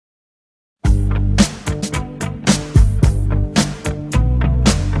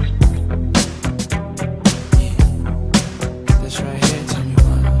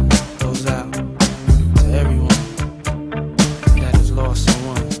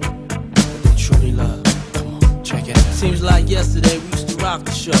Seems like yesterday we used to rock the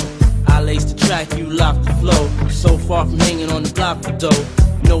show. I laced the track, you locked the flow. So far from hanging on the block for dough.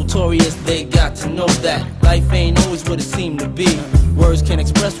 Notorious, they got to know that life ain't always what it seemed to be. Words can't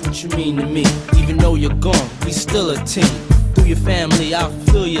express what you mean to me. Even though you're gone, we still a team. Through your family, I'll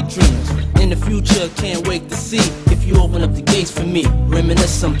fulfill your dreams. In the future, can't wait to see if you open up the gates for me. Reminisce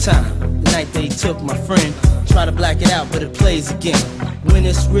sometime, the night they took my friend. Try to black it out, but it plays again. When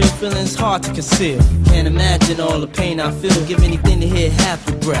it's real, feeling's hard to conceal. Can't imagine all the pain I feel. Give anything to hear half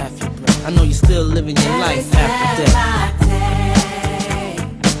your breath. I know you're still living your life after death.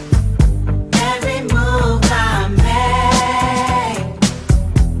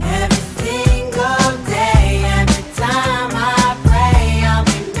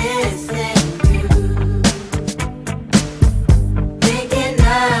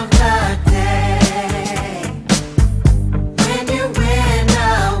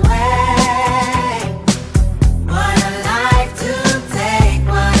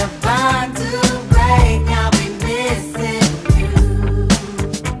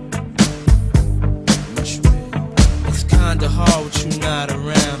 Hard with you not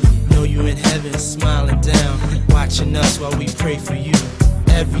around. Know you in heaven smiling down, watching us while we pray for you.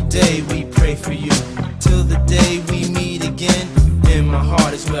 Every day we pray for you, till the day we meet again. In my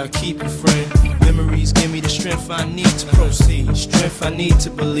heart is where I keep you, friend. Memories give me the strength I need to proceed, strength I need to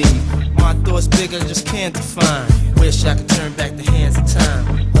believe. My thoughts big, I just can't define. Wish I could turn back the hands of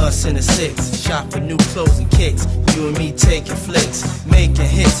time. Us in the six, shop for new clothes and kicks. You and me taking flicks, making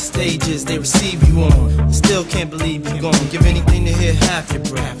hits, stages they receive you on. Still can't believe you're gone. Give anything to hear half your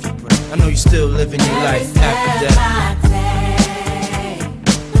breath. I know you still living your life after death.